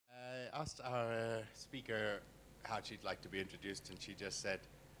asked our speaker how she'd like to be introduced, and she just said,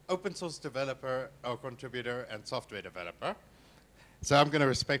 open source developer or contributor and software developer. So I'm going to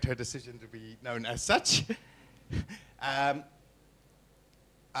respect her decision to be known as such.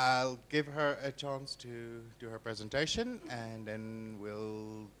 I'll give her a chance to do her presentation, and then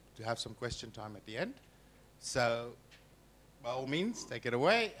we'll have some question time at the end. So by all means, take it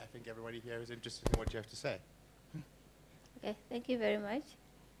away. I think everybody here is interested in what you have to say. Okay, thank you very much.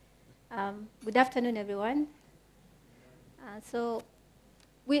 Good afternoon, everyone.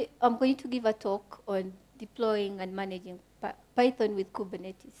 I'm going to give a talk on deploying and managing Python with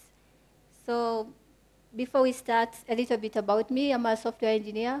Kubernetes. So before we start, a little bit about me. I'm a software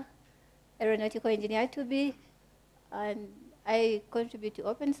engineer, aeronautical engineer to be, and I contribute to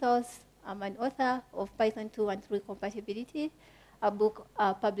open source. I'm an author of Python 2 and 3 compatibility, a book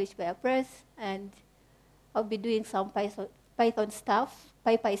published by a press, and I'll be doing some Python stuff,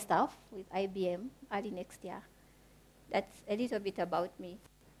 PyPy stuff with IBM early next year. That's a little bit about me.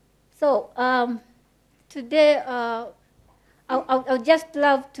 So today, I'll just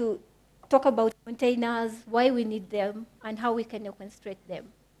love to talk about containers, why we need them, and how we can orchestrate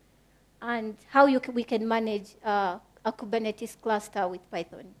them, and how we can manage a Kubernetes cluster with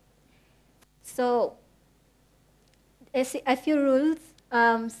Python. So a few rules.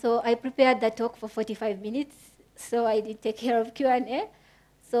 So I prepared the talk for 45 minutes, so I did take care of Q&A.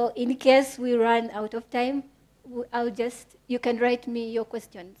 So in case we run out of time, you can write me your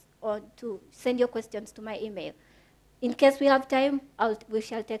questions or to send your questions to my email. In case we have time, we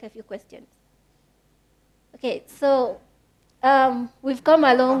shall take a few questions. Okay, so we've come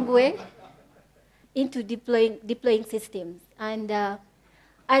a long way into deploying systems. And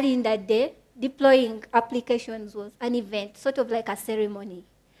early in that day, deploying applications was an event, sort of like a ceremony.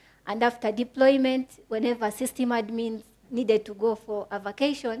 And after deployment, whenever system admins needed to go for a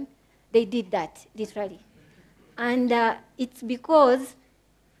vacation, they did that, literally. And it's because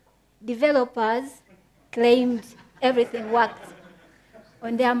developers claimed everything worked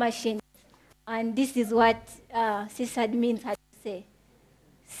on their machines. And this is what sysadmins had to say.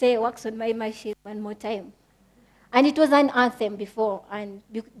 Say works on my machine one more time. And it was an anthem before, and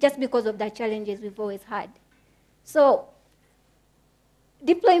just because of the challenges we've always had. So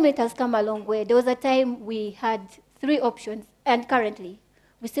deployment has come a long way. There was a time we had 3 options, and currently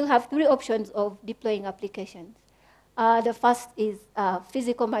we still have 3 options of deploying applications. The first is a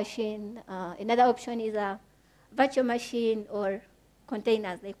physical machine. Another option is a virtual machine or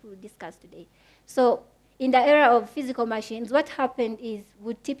containers, like we discussed today. So in the era of physical machines, what happened is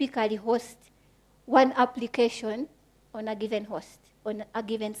we typically host one application on a given host, on a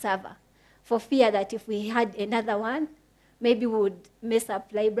given server, for fear that if we had another one, maybe we would mess up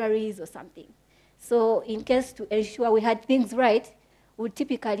libraries or something. So in case to ensure we had things right, we would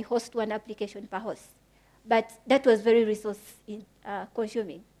typically host one application per host. But that was very resource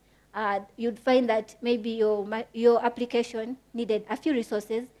consuming. You'd find that maybe your application needed a few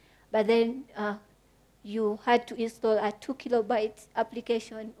resources, but then you had to install a 2 kilobyte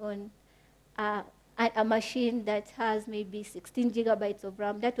application on a machine that has maybe 16 gigabytes of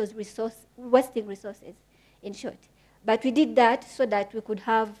RAM. That was wasting resources, in short. But we did that so that we could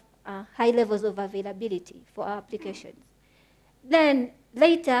have high levels of availability for our applications. Then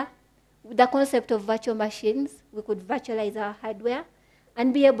later, with the concept of virtual machines, we could virtualize our hardware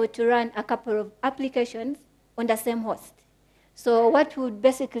and be able to run a couple of applications on the same host. So what we would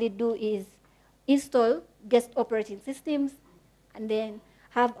basically do is install guest operating systems and then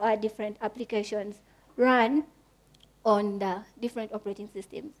have our different applications run on the different operating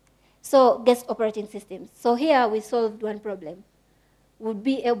systems. So guest operating systems. So here we solved one problem. We'll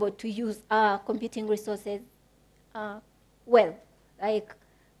be able to use our computing resources well, like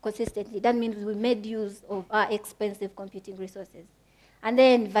consistently. That means we made use of our expensive computing resources. And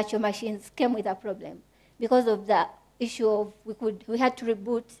then virtual machines came with a problem because of the issue of we had to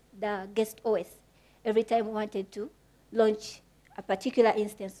reboot the guest OS every time we wanted to launch a particular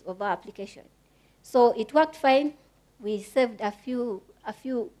instance of our application. So it worked fine. We saved a few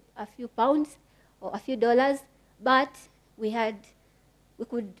pounds or a few dollars, but we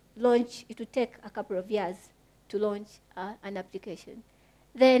could launch. It would take a couple of years to launch an application.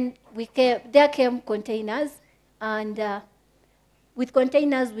 Then there came containers, and with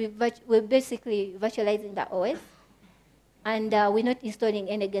containers, we're basically virtualizing the OS, and we're not installing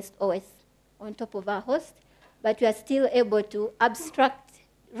any guest OS on top of our host, but we are still able to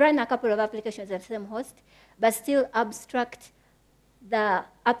run a couple of applications on the same host, but still abstract the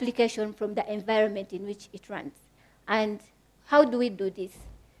application from the environment in which it runs. And how do we do this?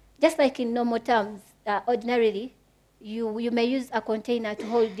 Just like in normal terms, ordinarily, you may use a container to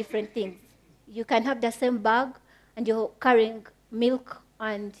hold different things. You can have the same bag, and you're carrying milk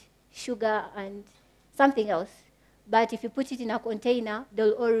and sugar and something else. But if you put it in a container,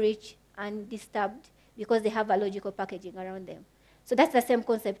 they'll all reach undisturbed because they have a logical packaging around them. So that's the same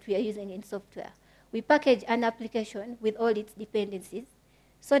concept we are using in software. We package an application with all its dependencies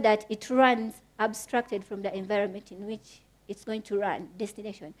so that it runs abstracted from the environment in which it's going to run,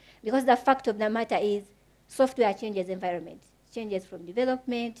 destination. Because the fact of the matter is software changes environment. It changes from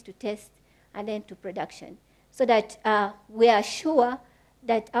development to test and then to production. So that we are sure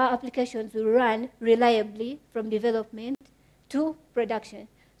that our applications will run reliably from development to production.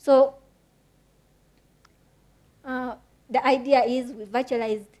 So the idea is we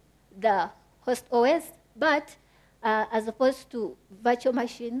virtualized the host OS, but as opposed to virtual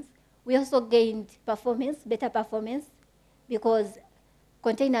machines, we also gained performance, better performance, because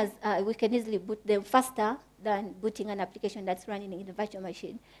containers, we can easily boot them faster than booting an application that's running in a virtual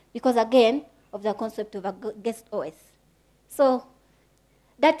machine, because again, of the concept of a guest OS. So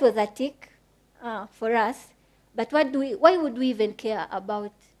that was a tick for us, but why would we even care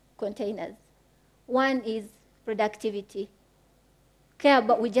about containers? One is productivity.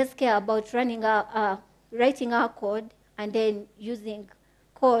 We just care about writing our code and then using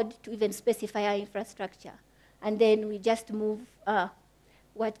code to even specify our infrastructure. And then we just move our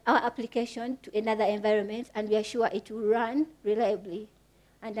application to another environment, and we are sure it will run reliably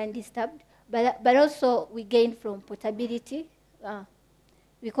and undisturbed. But also we gain from portability,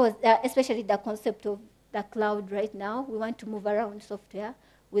 because especially the concept of the cloud right now, we want to move around software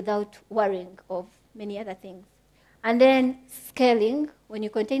without worrying of many other things. And then scaling, when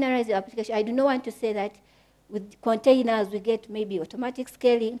you containerize your application, I do not want to say that with containers we get maybe automatic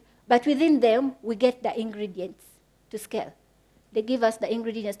scaling, but within them we get the ingredients to scale. They give us the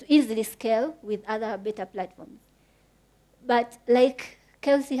ingredients to easily scale with other better platforms. But like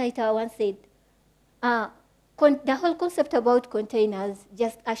Kelsey Hightower once said, the whole concept about containers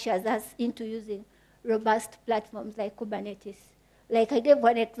just ushers us into using robust platforms like Kubernetes. Like I gave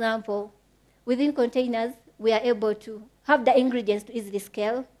one example, within containers, we are able to have the ingredients to easily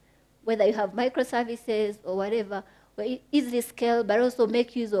scale, whether you have microservices or whatever, we easily scale, but also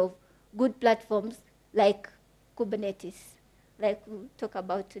make use of good platforms like Kubernetes, like we'll talk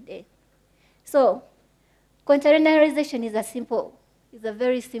about today. So containerization is a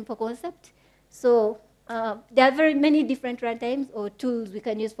very simple concept. So there are very many different runtimes or tools we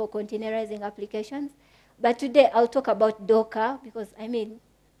can use for containerizing applications. But today I'll talk about Docker, because I'm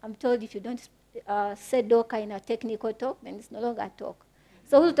told if you don't say Docker in a technical talk, then it's no longer a talk.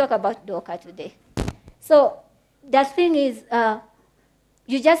 So we'll talk about Docker today. So the thing is,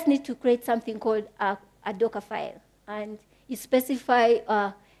 you just need to create something called a Docker file. And you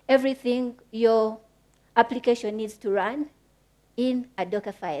specify everything your application needs to run in a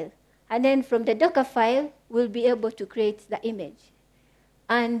Docker file. And then from the Docker file, we'll be able to create the image.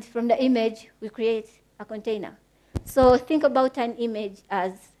 And from the image, we create a container. So think about an image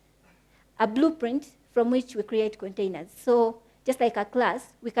as a blueprint from which we create containers. So just like a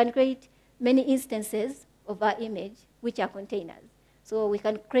class, we can create many instances of our image, which are containers. So we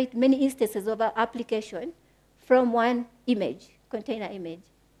can create many instances of our application from one image, container image.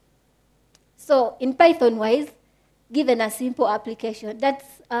 So in Python-wise, given a simple application,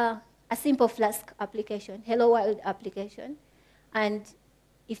 that's a simple Flask application, hello world application. And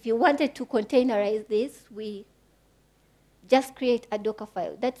if you wanted to containerize this, we just create a Docker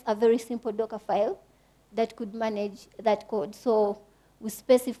file. That's a very simple Docker file that could manage that code. So we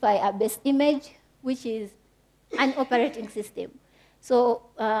specify a base image, which is an operating system. So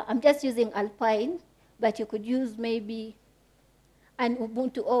I'm just using Alpine, but you could use maybe an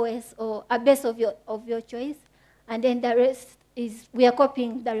Ubuntu OS or a base of your choice. And then the rest is we are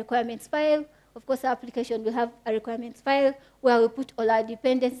copying the requirements file. Of course, our application will have a requirements file where we put all our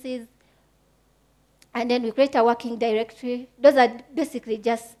dependencies. And then we create a working directory. Those are basically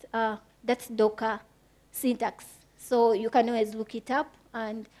just, that's Docker syntax. So you can always look it up.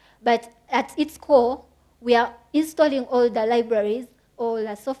 But at its core, we are installing all the libraries, all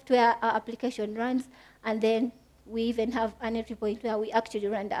the software our application runs, and then we even have an entry point where we actually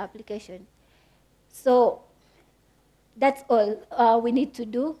run the application. So that's all we need to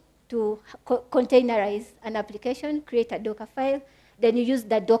do to containerize an application, create a Docker file. Then you use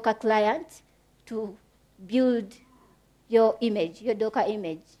the Docker client to build your image, your Docker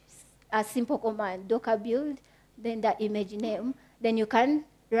image. A simple command, Docker build, then the image name, then you can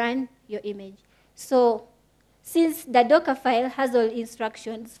run your image. So since the Docker file has all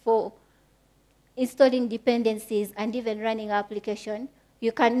instructions for installing dependencies and even running our application,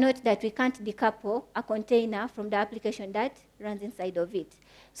 you can note that we can't decouple a container from the application that runs inside of it.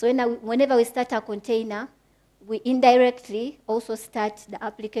 So whenever we start a container, we indirectly also start the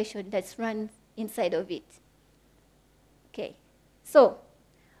application that's run inside of it. Okay, so,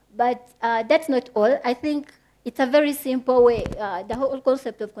 but that's not all. I think it's a very simple way. The whole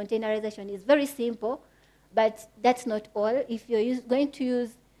concept of containerization is very simple, but that's not all. If you're going to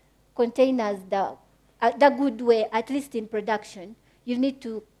use containers the good way, at least in production, you need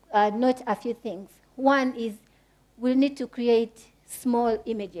to note a few things. One is we'll need to create small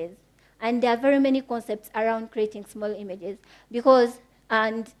images. And there are very many concepts around creating small images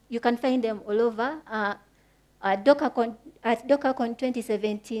and you can find them all over. At DockerCon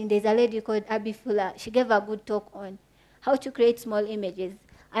 2017, there's a lady called Abby Fuller. She gave a good talk on how to create small images.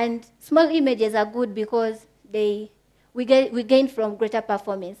 And small images are good because we gain from greater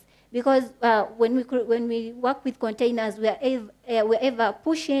performance. Because when we work with containers, we're ever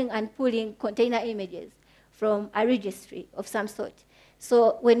pushing and pulling container images from a registry of some sort.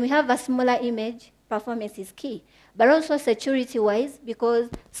 So when we have a smaller image, performance is key. But also security-wise, because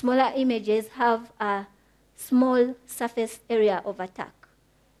smaller images have a small surface area of attack.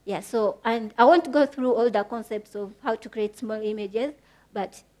 Yeah, so, and I won't go through all the concepts of how to create small images,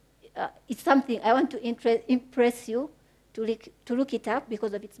 but it's something I want to impress you to look it up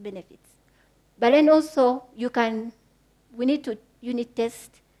because of its benefits. But then also, we need to unit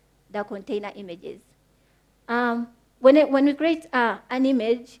test the container images. When we create an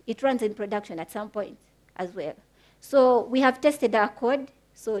image, it runs in production at some point as well. So we have tested our code,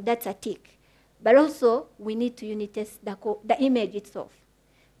 so that's a tick. But also, we need to unit test the image itself.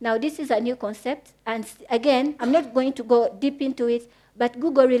 Now, this is a new concept, and again, I'm not going to go deep into it, but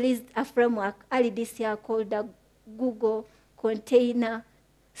Google released a framework early this year called the Google Container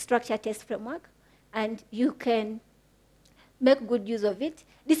Structure Test Framework, and you can make good use of it.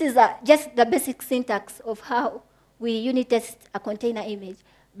 This is just the basic syntax of how we unit test a container image.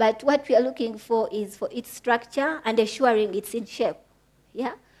 But what we are looking for is for its structure and ensuring it's in shape.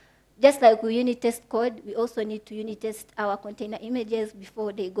 Yeah? Just like we unit test code, we also need to unit test our container images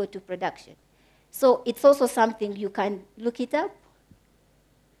before they go to production. So it's also something you can look it up.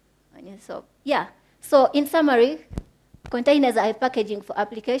 And so, yeah. So in summary, containers are packaging for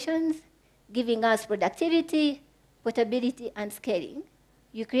applications, giving us productivity, portability, and scaling.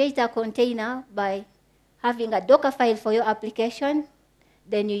 You create a container by having a Docker file for your application.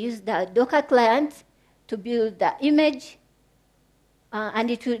 Then you use the Docker client to build the image. And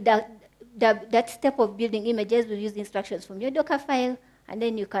that step of building images will use instructions from your Docker file. And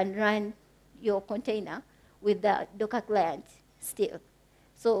then you can run your container with the Docker client still.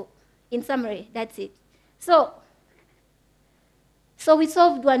 So in summary, that's it. So we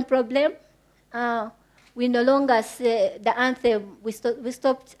solved one problem. We no longer say the anthem. We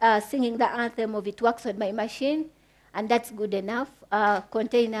stopped singing the anthem of "It Works on My Machine," and that's good enough.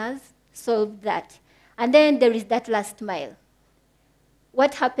 Containers solved that. And then there is that last mile.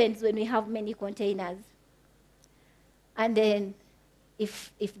 What happens when we have many containers? And then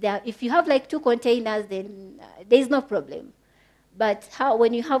if you have like 2 containers, then there's no problem. But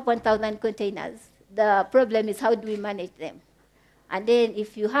when you have 1,000 containers, the problem is how do we manage them? And then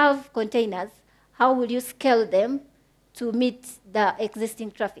if you have containers, how will you scale them to meet the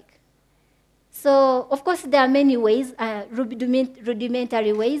existing traffic? So, of course, there are many ways,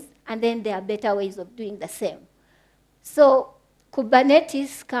 rudimentary ways, and then there are better ways of doing the same. So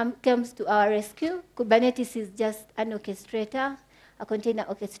Kubernetes comes to our rescue. Kubernetes is just an orchestrator, a container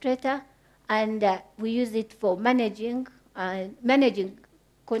orchestrator, and we use it for managing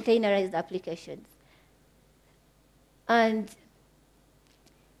containerized applications. And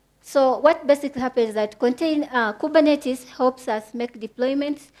so what basically happens is that Kubernetes helps us make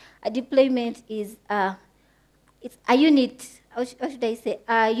deployments. A deployment is it's a unit, how should I say,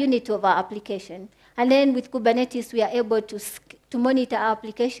 a unit of our application. And then with Kubernetes, we are able to monitor our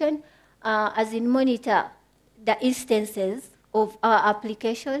application, as in monitor the instances of our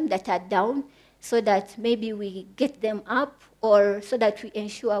application that are down, so that maybe we get them up, or so that we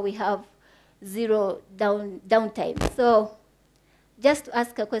ensure we have 0 downtime. So just to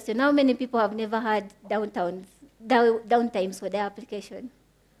ask a question, how many people have never had downtimes for their application?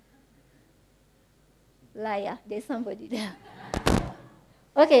 Liar, there's somebody there.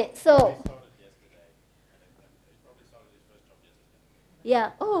 Okay, so.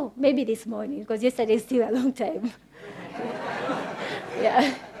 Yeah, oh, maybe this morning, because yesterday is still a long time.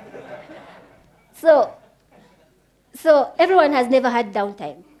 Yeah. So everyone has never had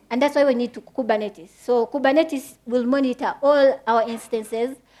downtime. And that's why we need Kubernetes. So Kubernetes will monitor all our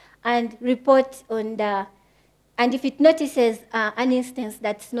instances and report on the And if it notices an instance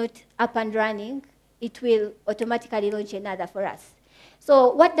that's not up and running, it will automatically launch another for us.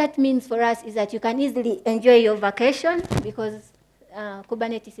 So what that means for us is that you can easily enjoy your vacation because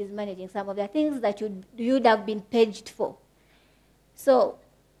Kubernetes is managing some of the things that you'd have been paged for. So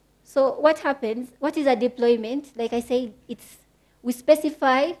what happens? What is a deployment? Like I said, we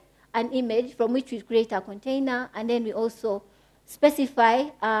specify an image from which we create a container, and then we also specify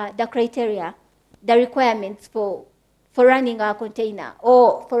the criteria, the requirements for running our container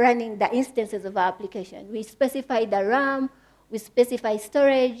or for running the instances of our application. We specify the RAM, we specify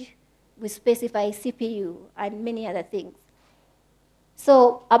storage, we specify CPU, and many other things.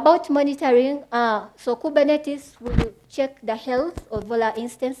 So about monitoring, so Kubernetes will check the health of all our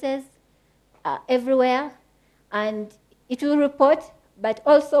instances everywhere, and it will report, but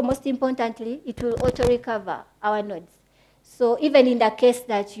also most importantly, it will auto-recover our nodes. So even in the case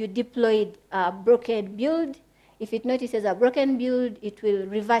that you deployed a broken build, if it notices a broken build, it will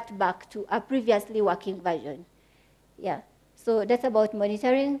revert back to a previously working version. Yeah, so that's about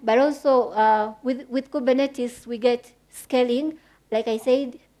monitoring. But also with Kubernetes, we get scaling. Like I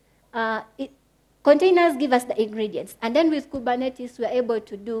said, containers give us the ingredients. And then with Kubernetes, we're able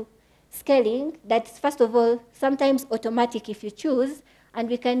to do scaling that's, first of all, sometimes automatic if you choose. And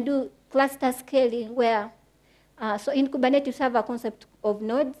we can do cluster scaling where, so in Kubernetes, we have a concept of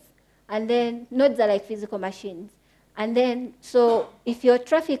nodes. And then nodes are like physical machines. And then, so if your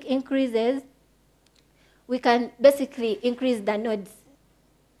traffic increases, we can basically increase the nodes,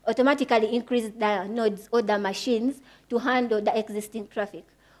 automatically increase the nodes or the machines to handle the existing traffic.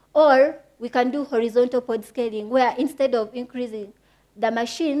 Or we can do horizontal pod scaling, where instead of increasing the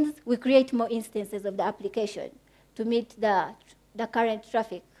machines, we create more instances of the application to meet the current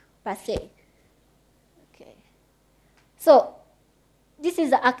traffic per se. Okay. So this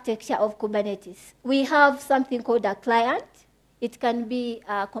is the architecture of Kubernetes. We have something called a client. It can be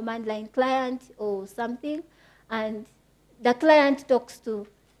a command line client or something. And the client talks to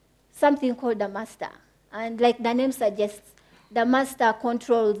something called the master. And like the name suggests, the master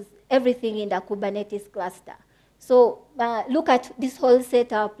controls everything in the Kubernetes cluster. So look at this whole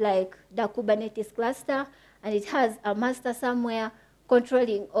setup like the Kubernetes cluster, and it has a master somewhere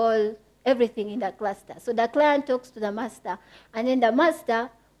controlling everything in the cluster. So the client talks to the master, and then the master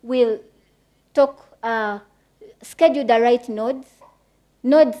will schedule the right nodes.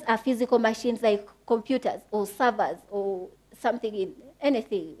 Nodes are physical machines like computers or servers or something in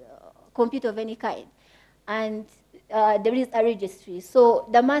anything, computer of any kind. And there is a registry. So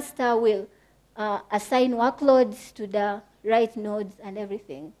the master will assign workloads to the right nodes and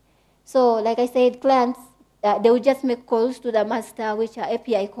everything. So like I said, clients, they will just make calls to the master, which are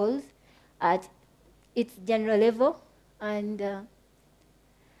API calls at its general level. And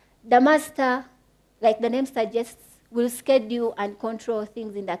the master, like the name suggests, will schedule and control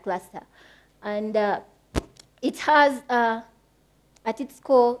things in the cluster. And it has, at its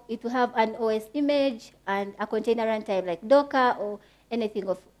core, it will have an OS image and a container runtime like Docker or anything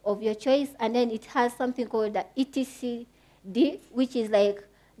of your choice. And then it has something called the etcd, which is like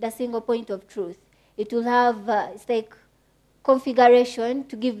the single point of truth. It will have, it's like configuration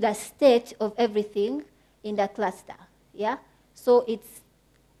to give the state of everything in the cluster, yeah? So it's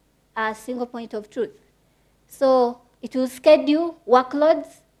a single point of truth. So it will schedule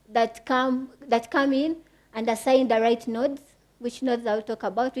workloads that come in and assign the right nodes, which nodes I'll talk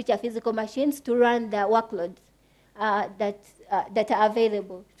about, which are physical machines, to run the workloads that are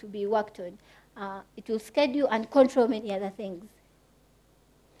available to be worked on. It will schedule and control many other things.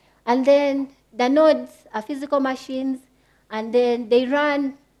 And then the nodes are physical machines, and then they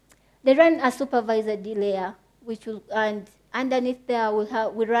run a supervisor D layer, which will, and underneath there we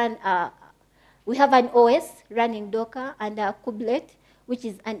have an OS running Docker and a kubelet, which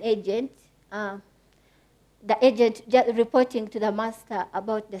is an agent. The agent just reporting to the master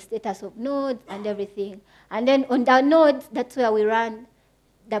about the status of nodes and everything. And then on the nodes, that's where we run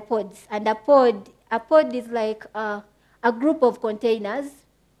the pods. And a pod is like a group of containers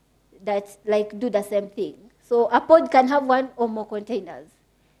that like do the same thing. So a pod can have one or more containers.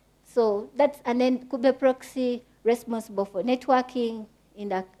 So that's, and then Kube proxy responsible for networking in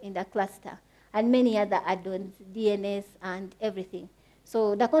the cluster, and many other add-ons, DNS and everything.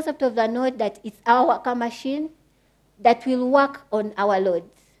 So the concept of the node, that it's our worker machine that will work on our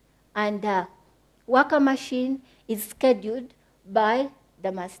loads. And the worker machine is scheduled by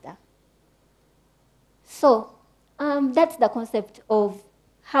the master. So that's the concept of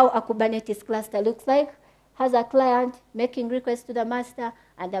how a Kubernetes cluster looks like. Has a client making requests to the master,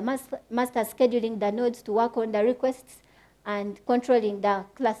 and the master scheduling the nodes to work on the requests and controlling the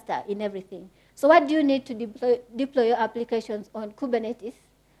cluster in everything. So what do you need to deploy your applications on Kubernetes?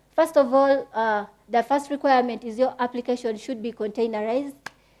 First of all, the first requirement is your application should be containerized.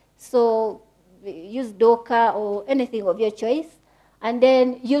 So use Docker or anything of your choice. And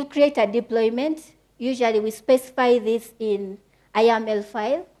then you'll create a deployment. Usually we specify this in a YAML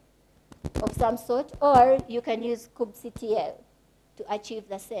file of some sort, or you can use kubectl to achieve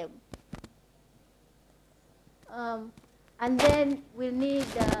the same. And then we'll need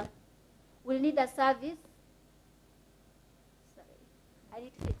a service. Sorry, I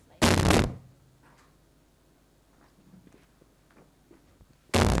need to fix my.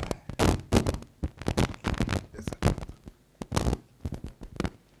 Yes, sir.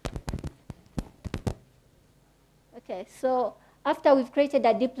 Okay, so after we've created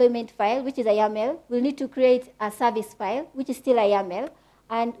a deployment file, which is a YAML, we'll need to create a service file, which is still a YAML.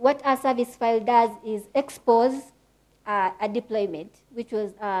 And what our service file does is expose a deployment, which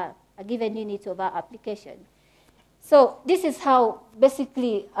was a given unit of our application. So this is how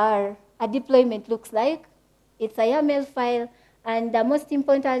basically a deployment looks like. It's a YAML file, and the most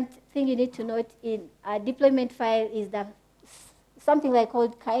important thing you need to note in a deployment file is something like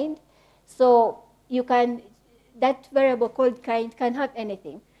called kind. So you can, that variable called kind can have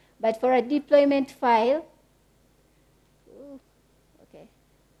anything. But for a deployment file,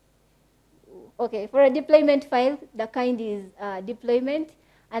 okay, for a deployment file, the kind is deployment,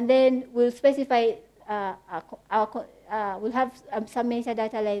 and then we'll specify, we'll have some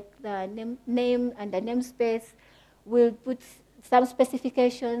metadata like the name and the namespace. We'll put some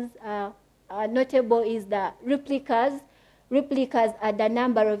specifications. Notable is the replicas. Replicas are the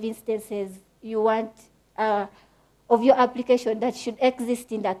number of instances you want of your application that should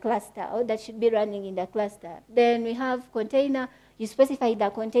exist in the cluster or that should be running in the cluster. Then we have container. You specify the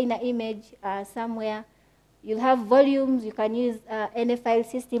container image somewhere. You'll have volumes. You can use any file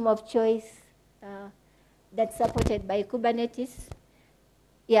system of choice that's supported by Kubernetes.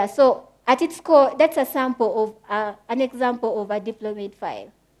 Yeah, so at its core, that's a sample of an example of a deployment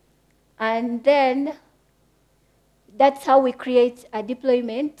file. And then that's how we create a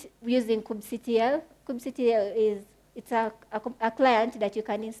deployment using kubectl. Kubectl it's a client that you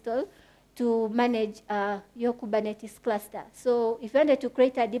can install to manage your Kubernetes cluster. So if you wanted to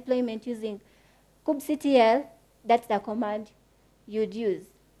create a deployment using kubectl, that's the command you'd use.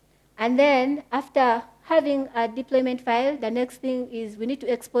 And then after having a deployment file, the next thing is we need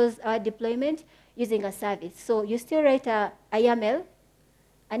to expose our deployment using a service. So you still write a YAML,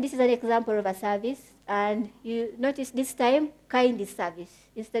 and this is an example of a service. And you notice this time, kind is service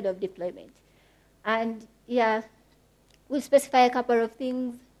instead of deployment. And yeah, we'll specify a couple of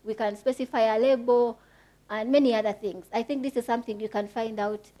things. We can specify a label and many other things. I think this is something you can find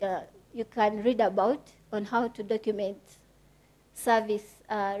out, you can read about on how to document service,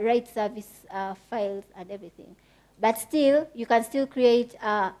 write service files and everything. But still, you can still create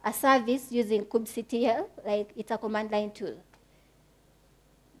a service using kubectl, like it's a command line tool.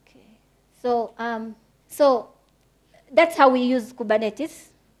 Okay. So that's how we use Kubernetes.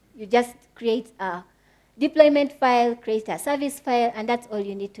 You just create a deployment file, create a service file, and that's all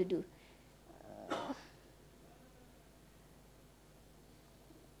you need to do.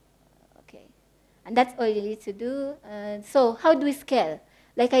 Okay, and that's all you need to do. So how do we scale?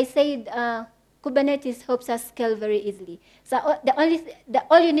 Like I said, Kubernetes helps us scale very easily. So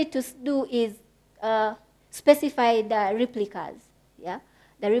all you need to do is specify the replicas, yeah?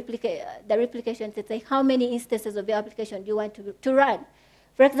 The replications, it's like how many instances of your application do you want to run.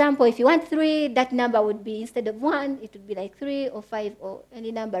 For example, if you want 3, that number would be, instead of 1, it would be like 3 or 5 or any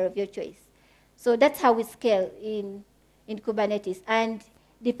number of your choice. So that's how we scale in Kubernetes. And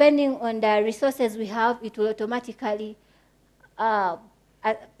depending on the resources we have, it will automatically run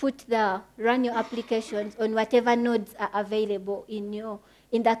your applications on whatever nodes are available in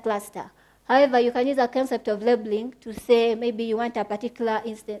the cluster. However, you can use a concept of labeling to say maybe you want a particular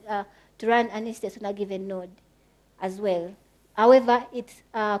instance to run an instance on a given node as well. However,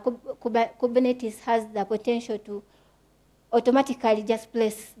 Kubernetes has the potential to automatically just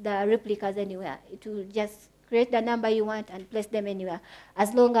place the replicas anywhere. It will just create the number you want and place them anywhere,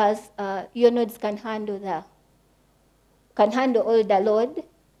 as long as your nodes can handle all the load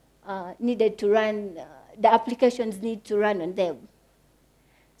needed to run. The applications need to run on them.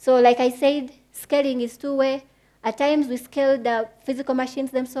 So, like I said, scaling is two-way. At times we scale the physical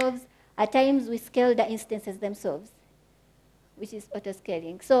machines themselves. At times we scale the instances themselves, which is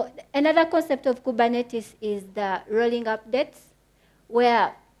auto-scaling. So another concept of Kubernetes is the rolling updates,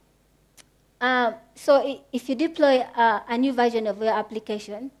 where, so if you deploy a new version of your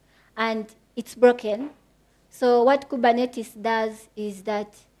application and it's broken, so what Kubernetes does is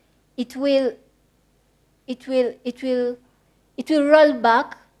that it will it will roll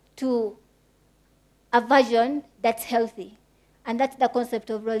back to a version that's healthy. And that's the concept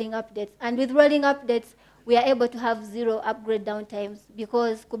of rolling updates. And with rolling updates, we are able to have zero upgrade downtimes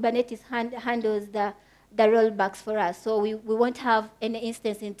because Kubernetes handles the rollbacks for us. So we won't have any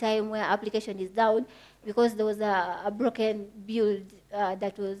instance in time where application is down because there was a broken build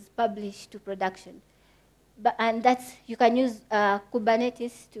that was published to production. And that's, you can use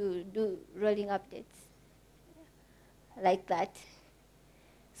Kubernetes to do rolling updates like that.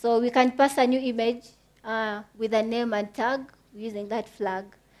 So we can pass a new image with a name and tag using that flag.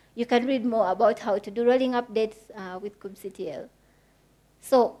 You can read more about how to do rolling updates with kubectl.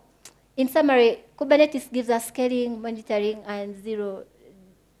 So in summary, Kubernetes gives us scaling, monitoring, and zero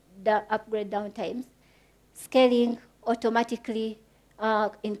upgrade downtimes. Scaling automatically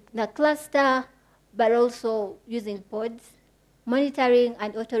in the cluster, but also using pods. Monitoring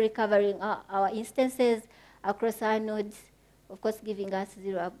and auto-recovering our instances across our nodes, of course, giving us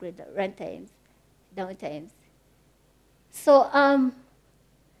zero upgrade runtimes, downtimes. So,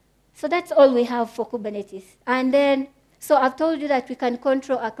 so that's all we have for Kubernetes. And then, so I've told you that we can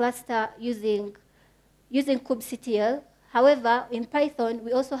control a cluster using kubectl. However, in Python,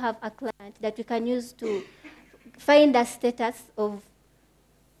 we also have a client that we can use to find the status of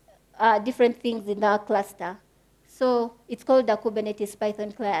different things in our cluster. So it's called the Kubernetes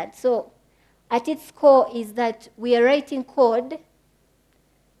Python client. So at its core is that we are writing code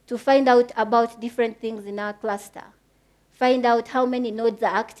to find out about different things in our cluster. Find out how many nodes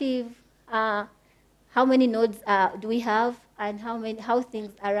are active, how many nodes do we have, and how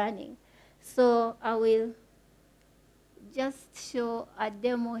things are running. So I will just show a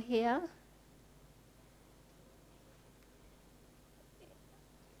demo here.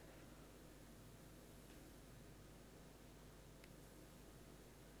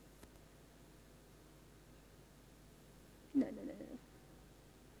 No.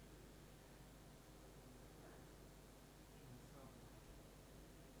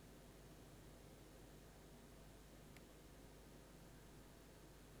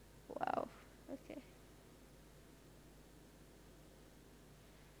 Wow, okay.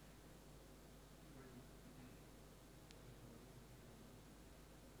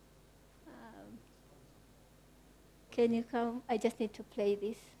 Can you come? I just need to play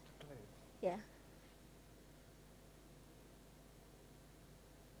this. Yeah.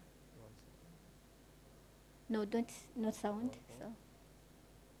 No, no sound. So.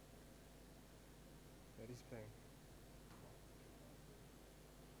 That is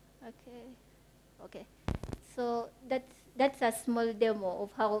playing. Okay. So that's a small demo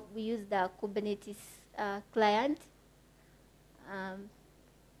of how we use the Kubernetes client.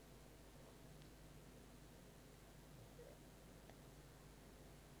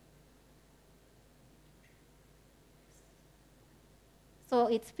 So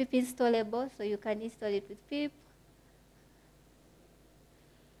it's pip installable, so you can install it with pip.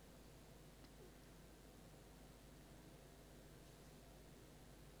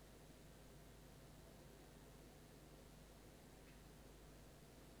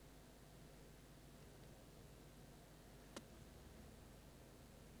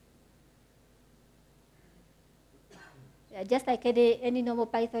 Yeah, just like any normal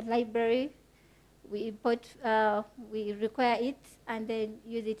Python library, we import, we require it, and then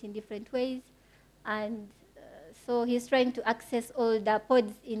use it in different ways. And so he's trying to access all the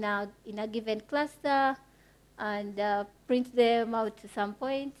pods in a given cluster and print them out to some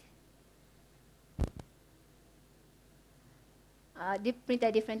point. Print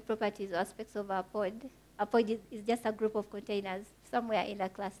the different properties or aspects of a pod. A pod is just a group of containers somewhere in a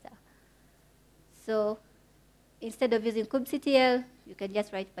cluster. So instead of using kubectl, you can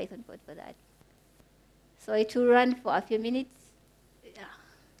just write Python code for that. So it will run for a few minutes. Yeah.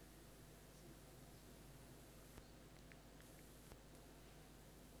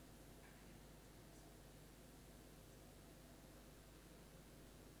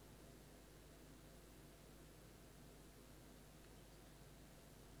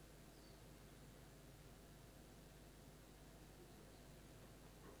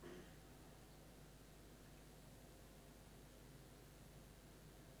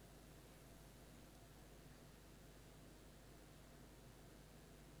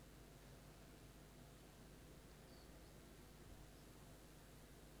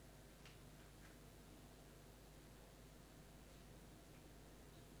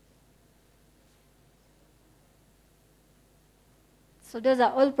 So those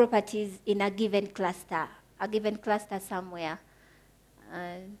are all properties in a given cluster somewhere.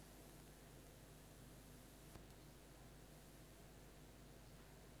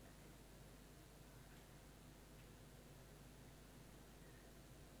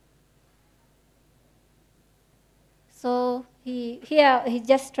 So here he's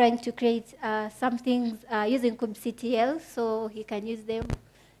just trying to create some things using kubectl, so he can use them.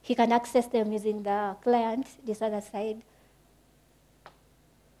 He can access them using the client, this other side.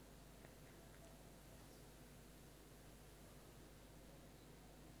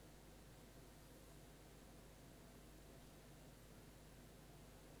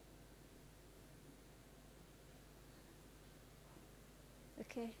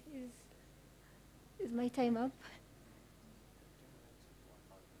 Okay, is my time up?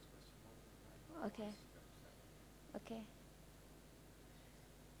 Okay. Okay.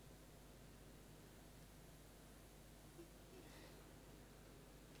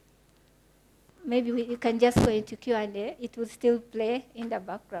 Maybe you can just go into Q&A. It will still play in the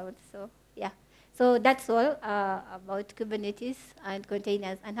background. So yeah. So that's all about Kubernetes and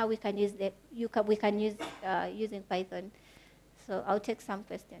containers and how we can use we can use using Python. So I'll take some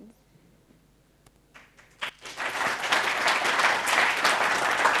questions.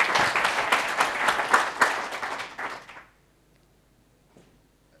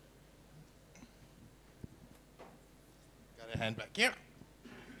 Got a hand back here.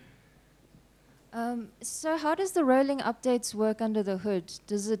 So how does the rolling updates work under the hood?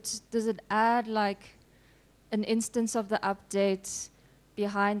 Does it add like an instance of the update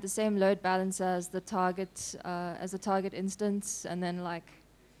behind the same load balancer as the target instance, and then like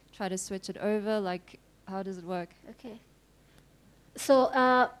try to switch it over? Like, how does it work? Okay. So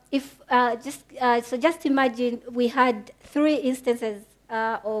just imagine we had 3 instances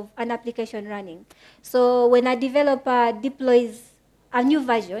of an application running. So when a developer deploys a new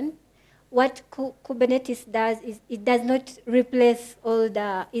version, what Kubernetes does is it does not replace all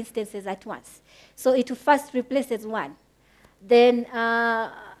the instances at once. So it first replaces one. Then,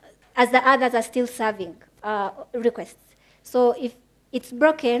 as the others are still serving requests. So if it's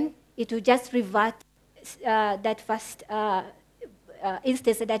broken, it will just revert that first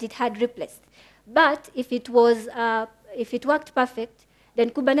instance that it had replaced. But if it worked perfect, then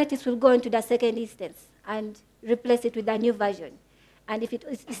Kubernetes will go into the second instance and replace it with a new version. And if it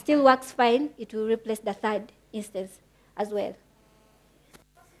still works fine, it will replace the third instance as well.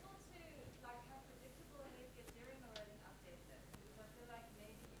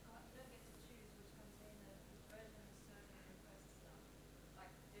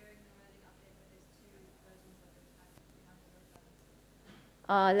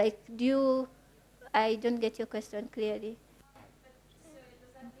 Like, I don't get your question clearly.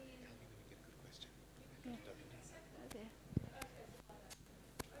 Okay.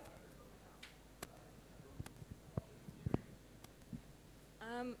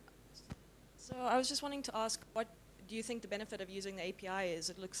 So I was just wanting to ask, what do you think the benefit of using the API is?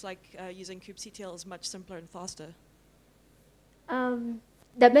 It looks like using kubectl is much simpler and faster.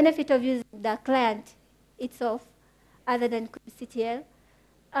 The benefit of using the client itself, other than kubectl,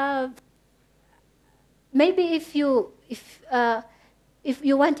 maybe if you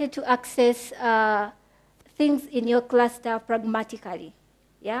wanted to access things in your cluster pragmatically,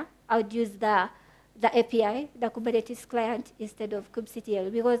 yeah, I would use the API, the Kubernetes client, instead of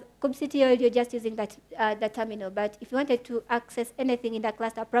kubectl, because kubectl you're just using the terminal. But if you wanted to access anything in the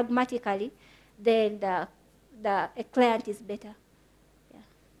cluster pragmatically, then the client is better. Yeah.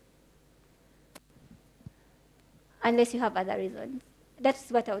 Unless you have other reasons.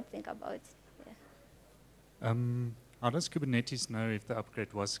 That's what I would think about. Yeah. How does Kubernetes know if the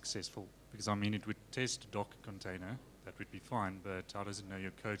upgrade was successful? Because I mean, it would test a Docker container, that would be fine, but how does it know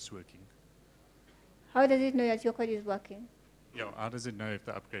your code's working? How does it know that your code is working? Yeah, how does it know if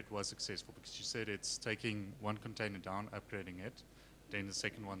the upgrade was successful? Because you said it's taking one container down, upgrading it, then the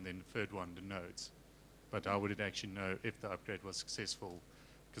second one, then the third one, the nodes. But how would it actually know if the upgrade was successful?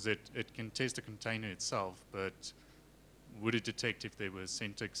 Because it can test the container itself, but would it detect if there were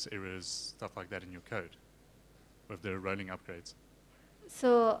syntax errors, stuff like that in your code with the rolling upgrades?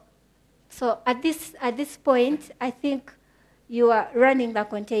 So at this point, I think you are running the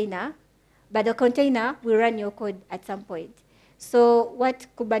container, but the container will run your code at some point. So what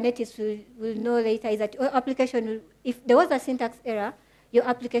Kubernetes will know later is that your application, if there was a syntax error, your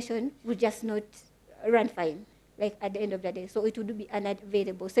application will just not run fine, like at the end of the day. So it would be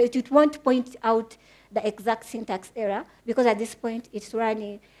unavailable. So it won't point out the exact syntax error, because at this point it's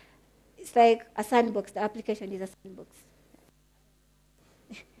running. It's like a sandbox. The application is a sandbox.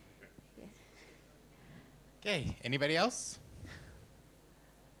 Yes. Okay, anybody else?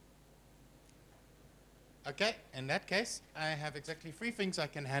 Okay, in that case, I have exactly 3 things I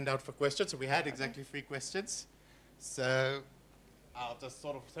can hand out for questions. So we had exactly 3 questions. So I'll just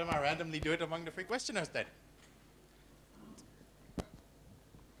sort of semi-randomly do it among the 3 questioners then.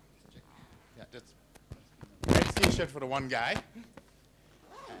 Yeah, let's see T-shirt for the one guy.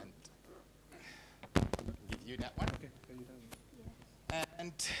 And give you that one. Okay.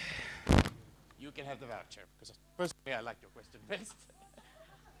 And you can have the voucher, because personally I like your question best.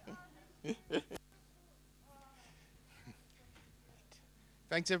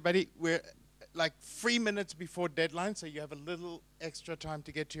 Thanks, everybody. We're like 3 minutes before deadline, so you have a little extra time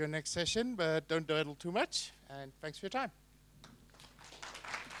to get to your next session, but don't dawdle too much. And thanks for your time.